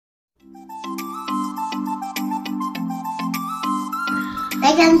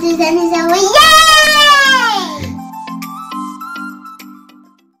Welcome to Sunny Shower. Yay!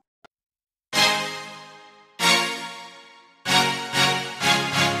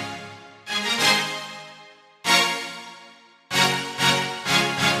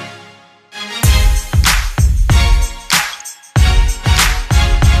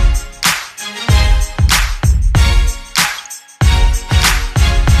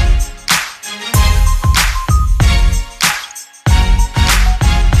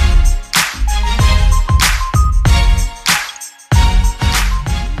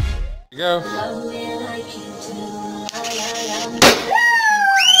 Go.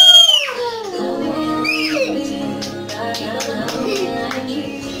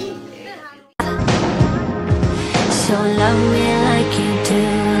 So love me like you do,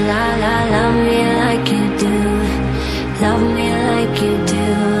 la la, love me like you do. Love me like you do,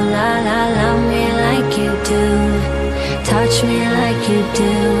 la la, love me like you do. Touch me like you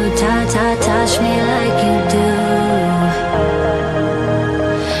do, touch me like you do.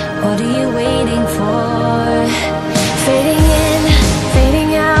 What are you waiting for? Fading in,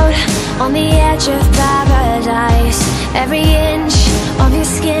 fading out, on the edge of paradise. Every inch of your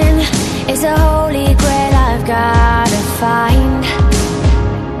skin is a holy grail I've gotta find.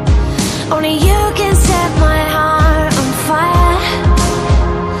 Only you can set my heart on fire,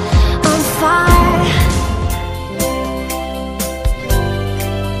 on fire.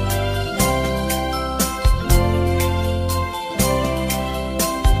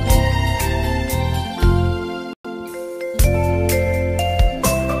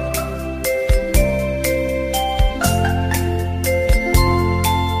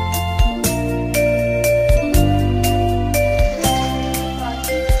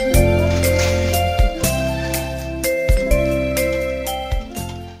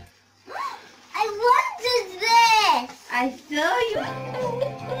 I saw you.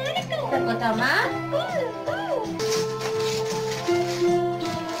 Takut ama?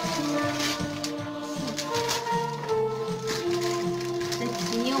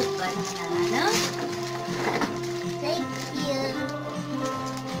 Senyum kan sana? Thank you.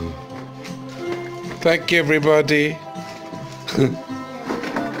 Thank you, everybody. Can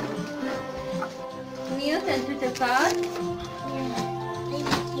you turn to the card?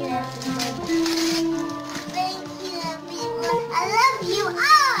 I love you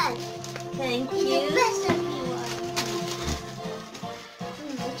all. Thank you. You're the best of you all.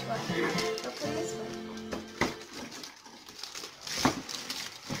 Which one? Open this one.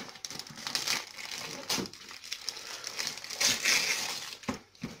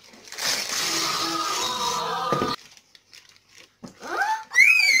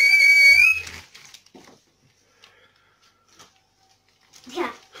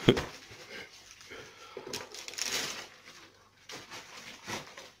 Yeah.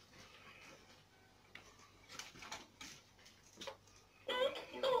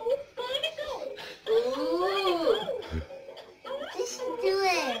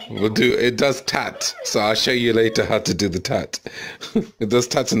 We'll do it. Does tat, so I'll show you later how to do the tat. It does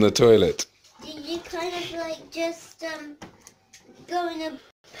tat in the toilet. Do you kind of like just go in a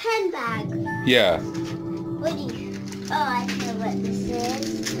pen bag? Yeah. What do you? Oh, I know what this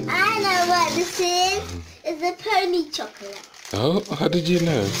is. I know what this is. It's a pony chocolate. Oh, how did you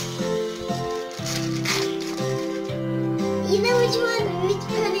know? You know which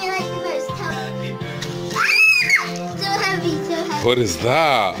pony I like the most? Tell me. So heavy, so heavy. What is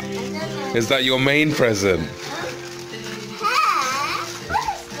that? I don't know. Is that your main present? What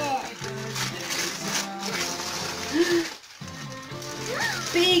is this?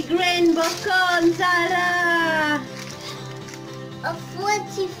 Big rainbow cone, Zara! Of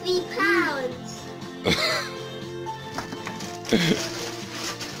 43 pounds.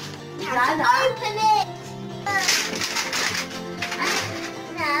 Open it!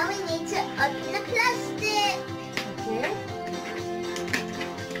 Now we need to open the plastic. Okay.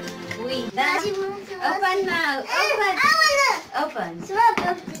 Open now. Open. Open.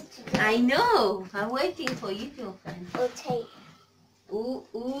 I know. I'm waiting for you to open. Oh, tape. Ooh,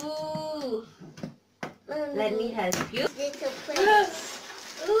 ooh. Let me help you. Little place.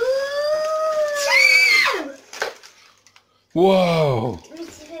 Ooh. Whoa. Let me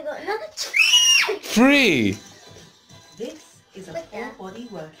see if I got another. 3. This is a full body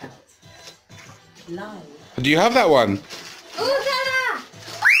workout. Live. Do you have that one? Oh, Zara!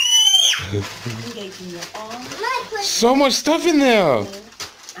 Engaging your arms So much stuff in there.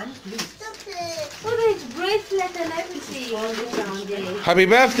 and glutes. Stop it. Oh, there's bracelet and everything. Happy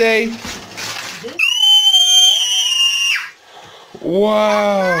birthday. This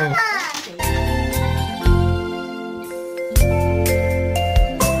Wow.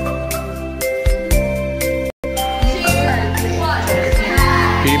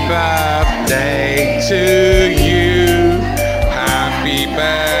 to you. Happy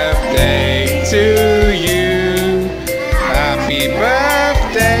birthday to you. Happy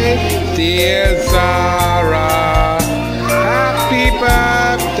birthday, dear Zara. Happy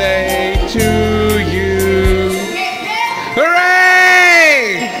birthday to you.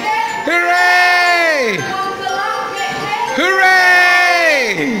 Hooray! Hooray!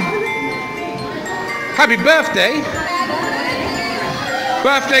 Hooray! Happy birthday!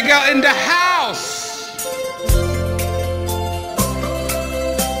 Birthday girl in the house!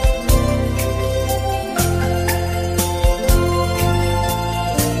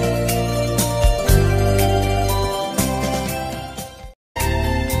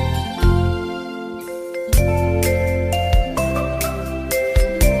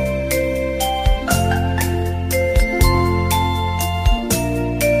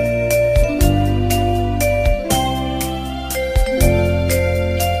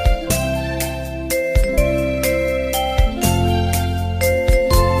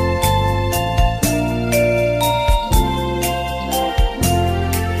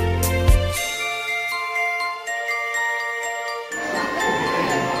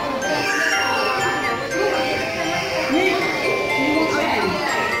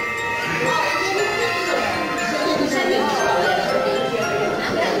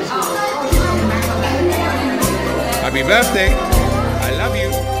 Happy birthday!